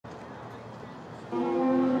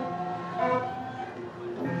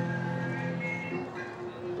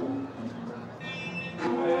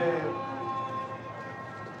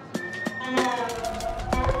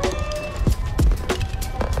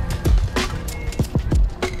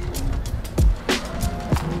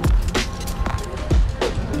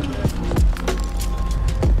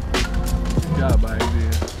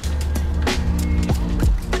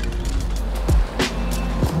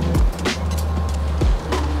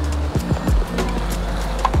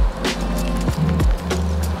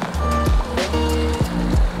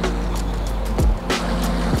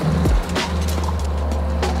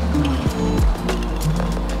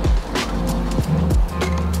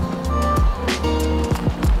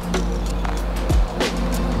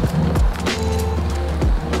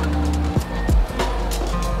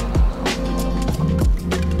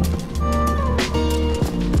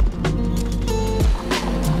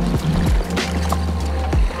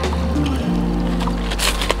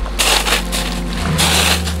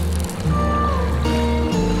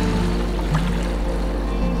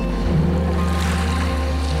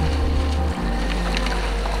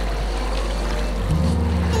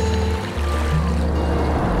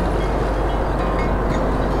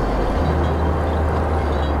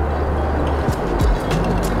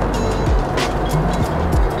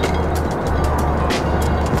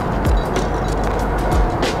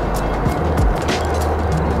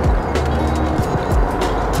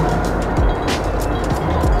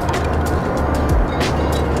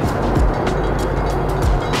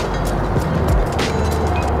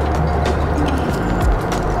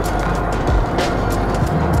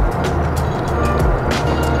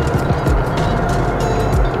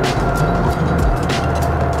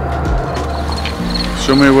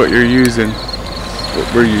Show me what you're using,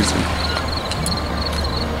 what we're using.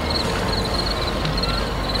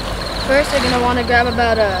 First, you're gonna want to grab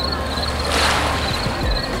about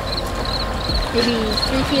maybe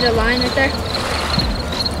 3 feet of line right there.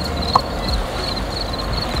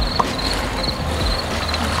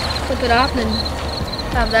 Flip it off and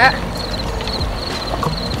have that.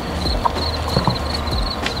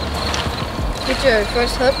 Get your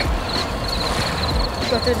first hook.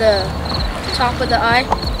 Go through the top of the eye.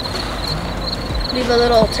 Leave a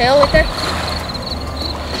little tail right there.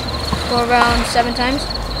 Go around 7 times.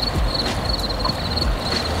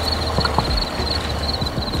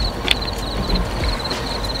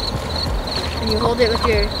 And you hold it with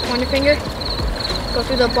your pointer finger. Go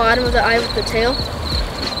through the bottom of the eye with the tail.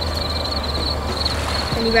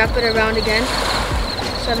 And you wrap it around again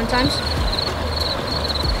 7 times.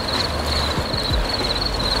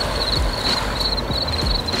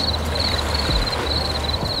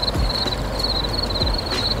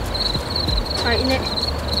 Tighten it.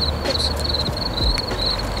 Oops.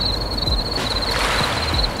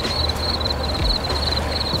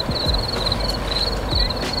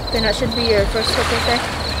 Then that should be your first hook right there.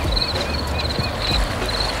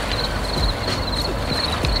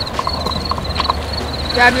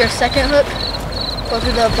 Grab your second hook. Go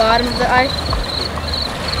through the bottom of the eye.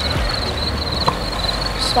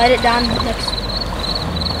 Slide it down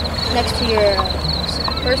next to your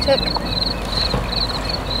first hook.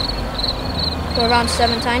 Go around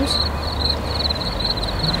 7 times.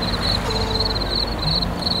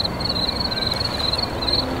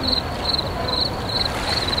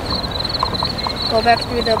 Go back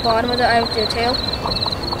through the bottom of the eye with your tail.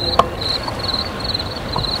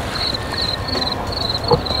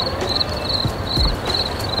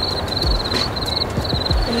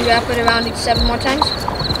 And you wrap it around 7 more times.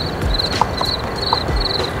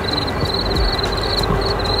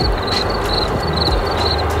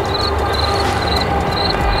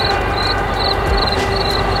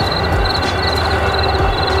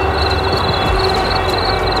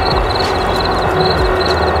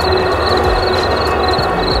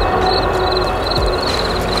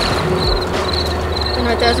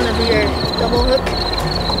 There's going to be your double hook.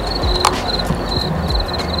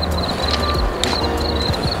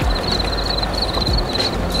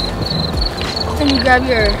 Then you grab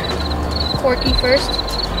your corky first.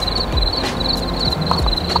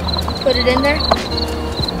 Put it in there.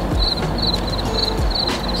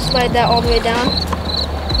 Slide that all the way down.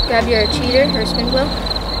 Grab your cheater or spin wheel.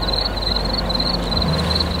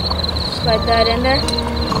 Slide that in there.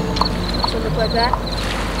 So look like that.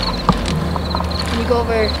 You go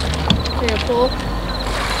over to your pull.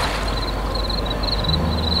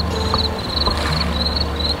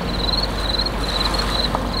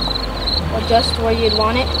 Adjust where you'd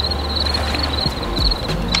want it.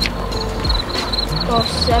 Go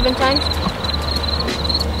 7 times.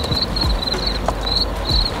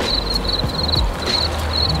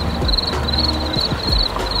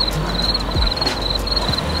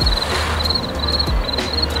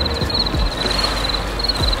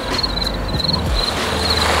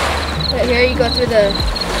 the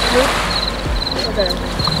loop,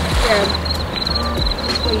 or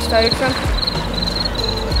where you started from.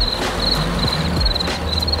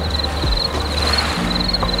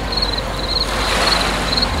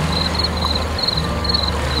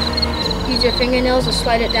 Use your fingernails to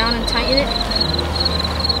slide it down and tighten it.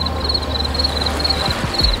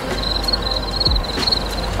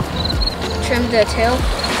 Trim the tail.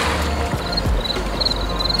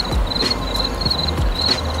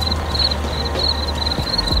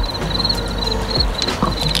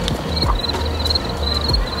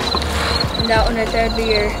 And that one right there would be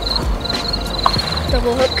your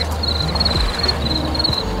double hook.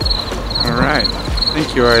 Alright,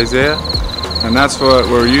 thank you, Isaiah. And that's what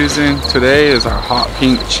we're using today is our hot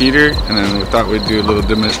pink cheater. And then we thought we'd do a little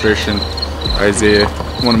demonstration. Isaiah,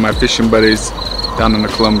 one of my fishing buddies down in the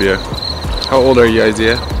Columbia. How old are you,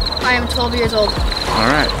 Isaiah? I am 12 years old.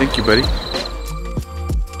 Alright, thank you, buddy.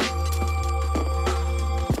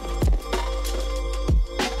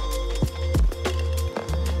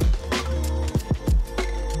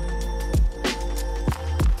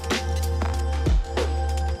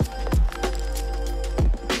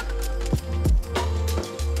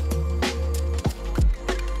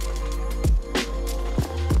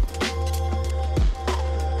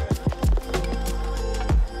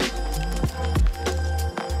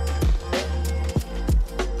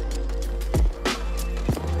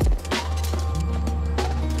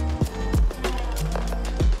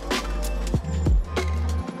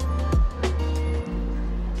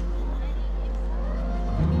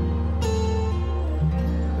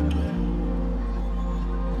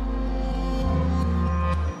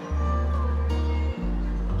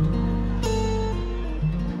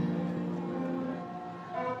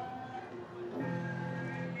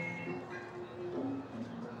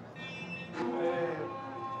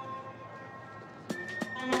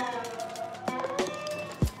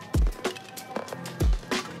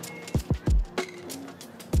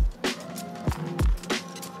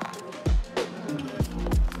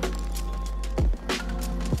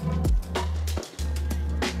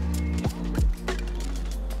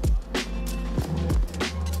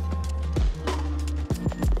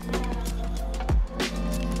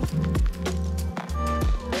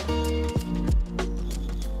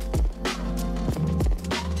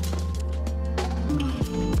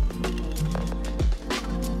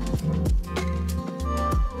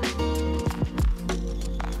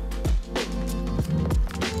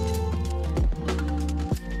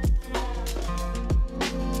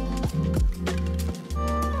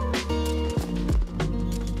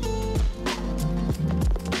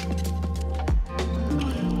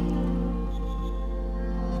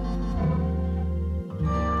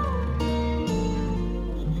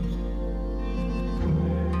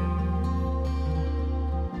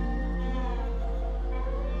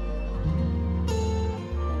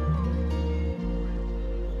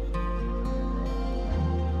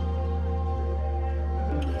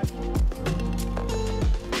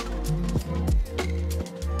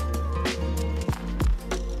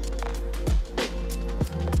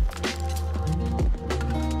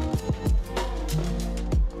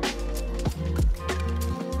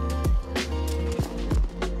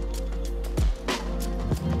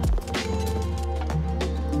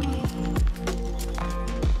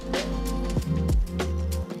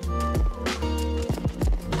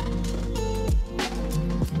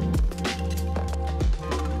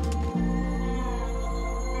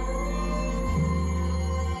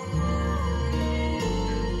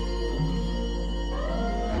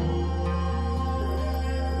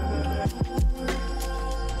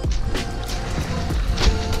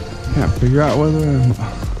 Can't figure out whether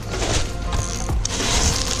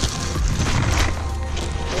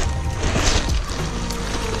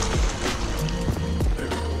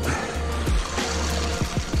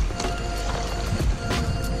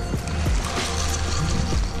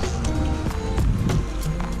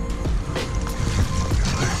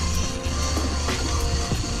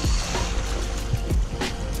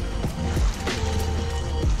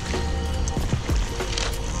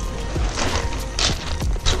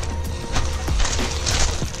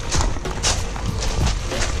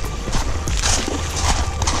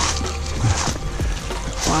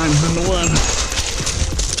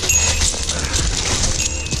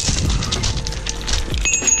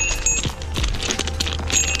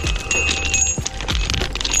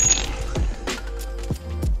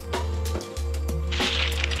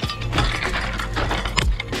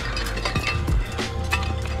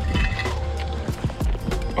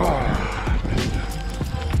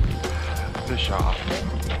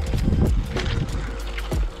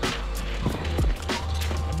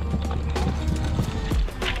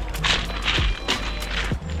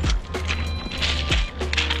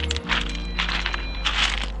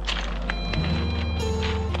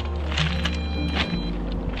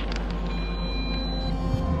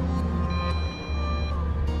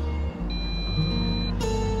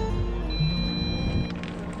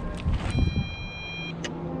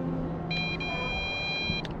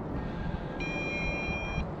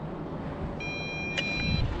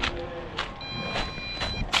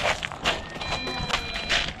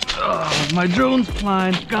My drone's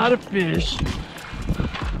flying, got a fish.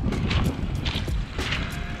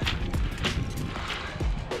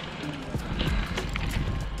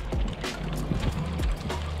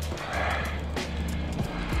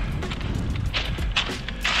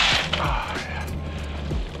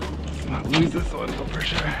 Lose this one though for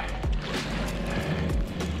sure.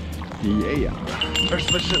 Yeah, first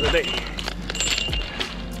fish of the day.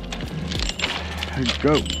 There you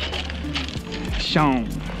go. Sean.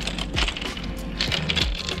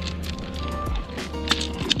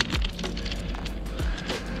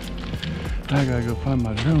 I gotta go find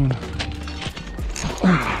my drone.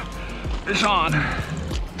 Fish on.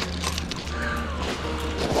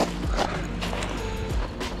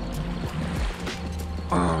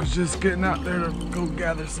 I was just getting out there to go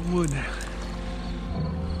gather some wood.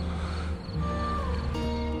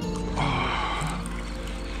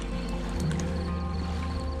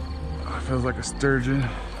 Feels like a sturgeon.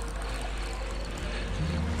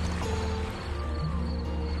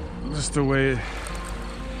 Just the way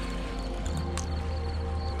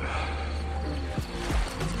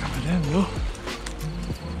it's coming in though.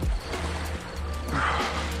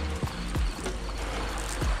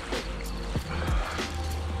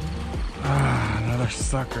 Another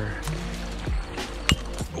sucker.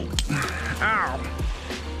 Ow!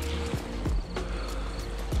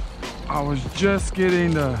 I was just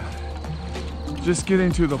getting to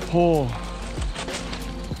the pole.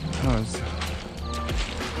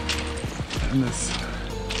 And this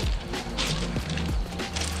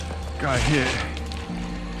guy hit.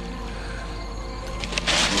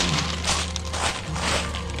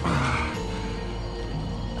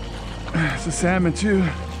 It's a salmon too.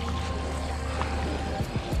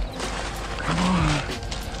 Come on.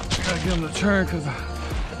 I gotta get him to turn because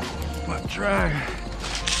my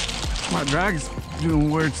drag's doing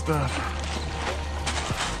weird stuff.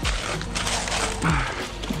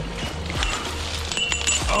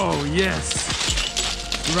 Oh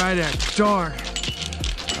yes, right at dark.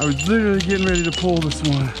 I was literally getting ready to pull this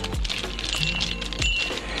one.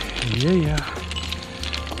 Yeah.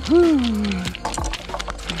 Whew.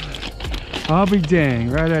 I'll be dang,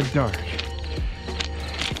 right at dark.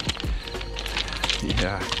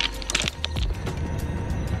 Yeah.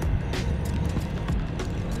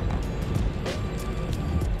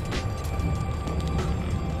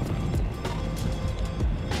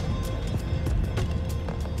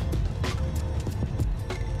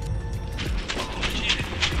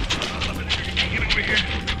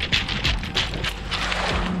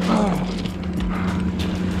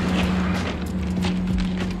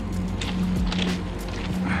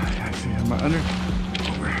 Under.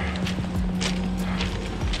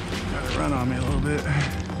 Gotta run on me a little bit.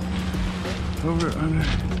 Over, under.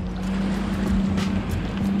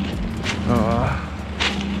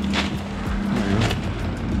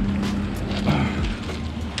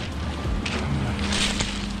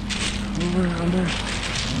 Over, under.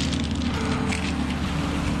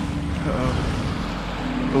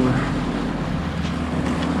 Over.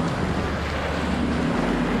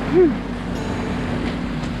 Whew.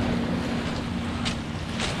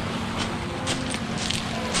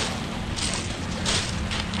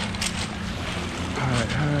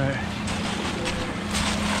 Alright.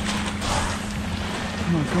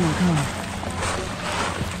 Come on.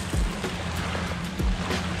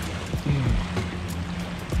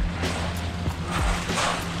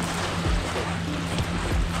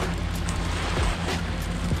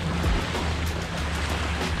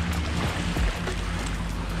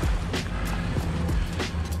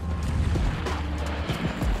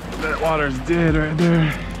 That water's dead right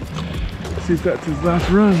there. See if that's his last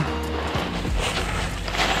run.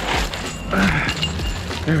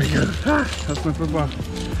 There we go. That's my football.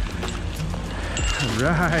 All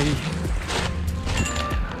right.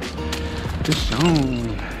 Fish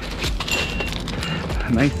on.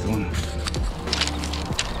 Nice one.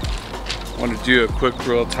 Want to do a quick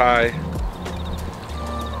reel tie.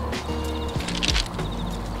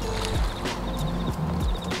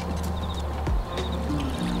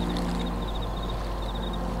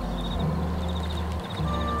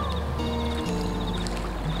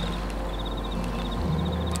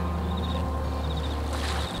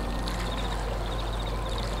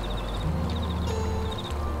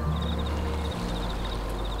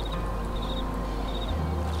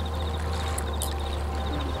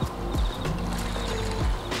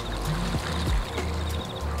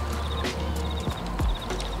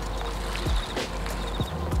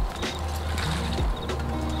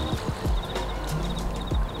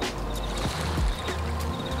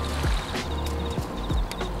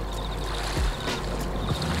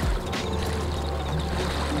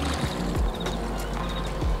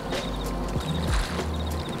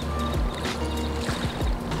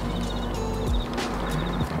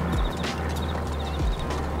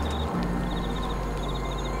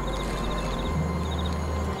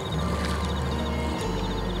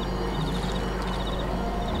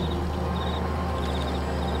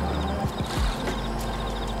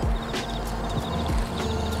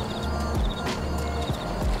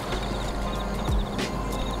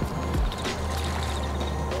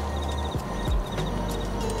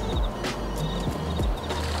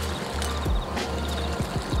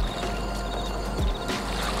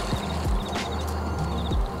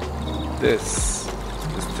 This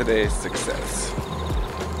is today's success. So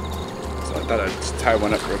I thought I'd just tie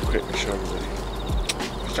one up real quick and show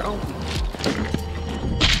everybody. Ciao.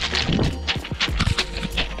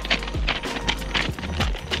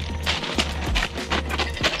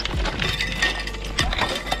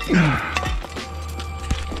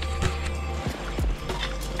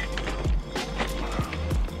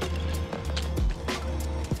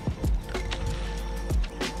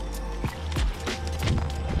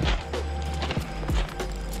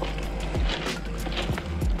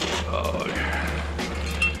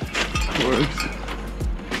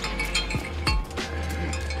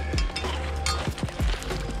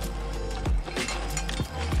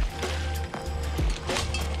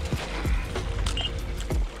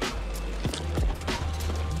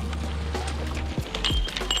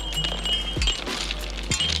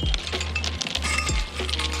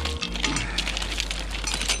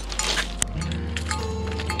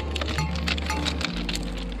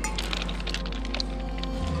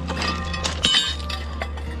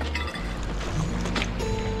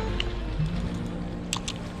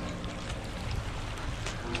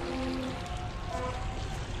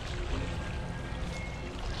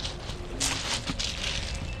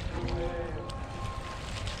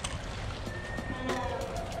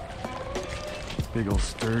 Big old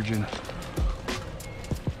sturgeon.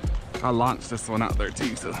 I launched this one out there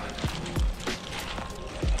too, so.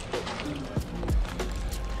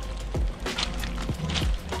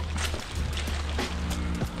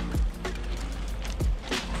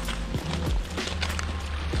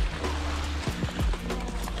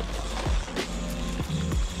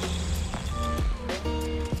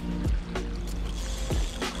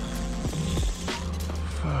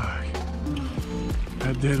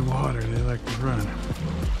 That dead water, they like to run.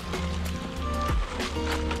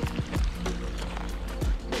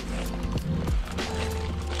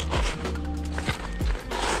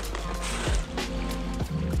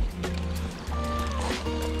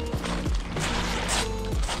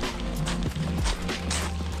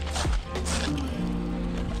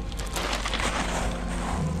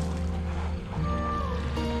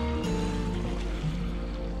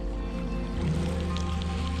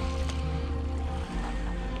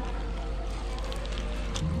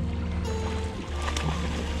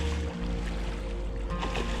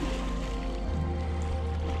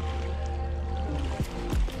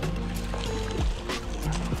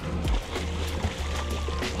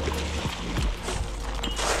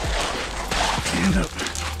 Stand up.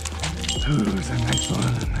 Ooh, is that nice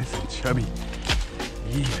one? Nice and chubby.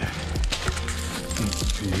 Yeah.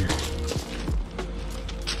 Here.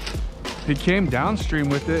 He came downstream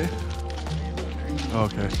with it.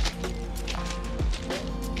 Okay.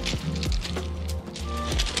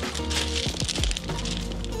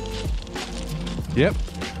 Yep.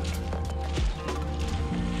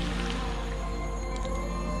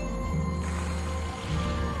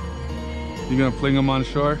 You gonna fling him on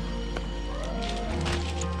shore?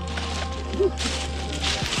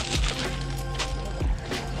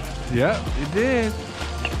 Yep, you did.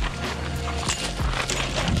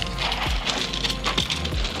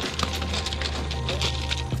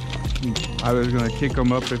 I was gonna kick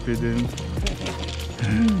him up if you didn't.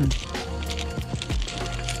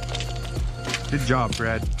 Good job,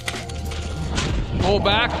 Brad. Pull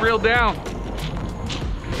back, reel down.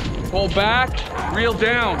 Pull back, reel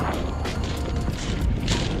down.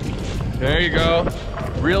 There you go.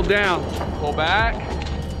 Reel down. Pull back,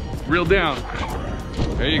 reel down.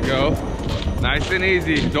 There you go. Nice and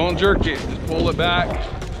easy. Don't jerk it. Just pull it back.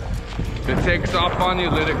 If it takes off on you,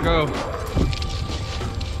 let it go.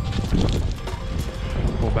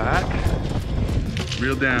 Pull back.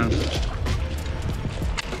 Reel down.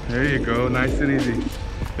 There you go. Nice and easy.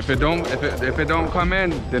 If it don't come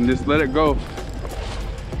in, then just let it go.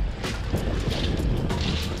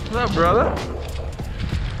 What's up, brother?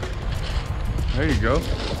 There you go.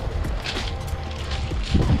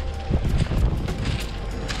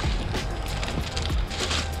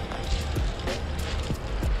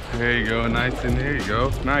 There you go, nice and there you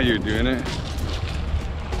go. Now you're doing it.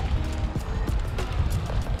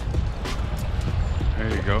 There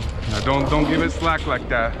you go. Now don't give it slack like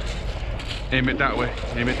that. Aim it that way.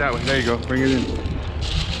 Aim it that way. There you go. Bring it in.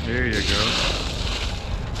 There you go.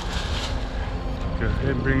 Go ahead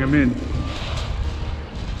and bring him in.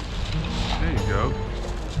 There you go.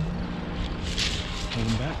 Hold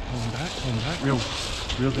him back, hold him back, hold him back. Reel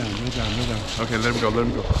down, reel down, reel down. Okay, let him go, let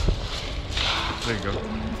him go. There you go.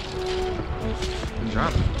 Good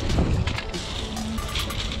job.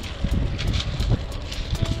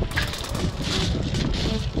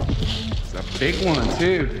 It's a big one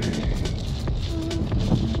too.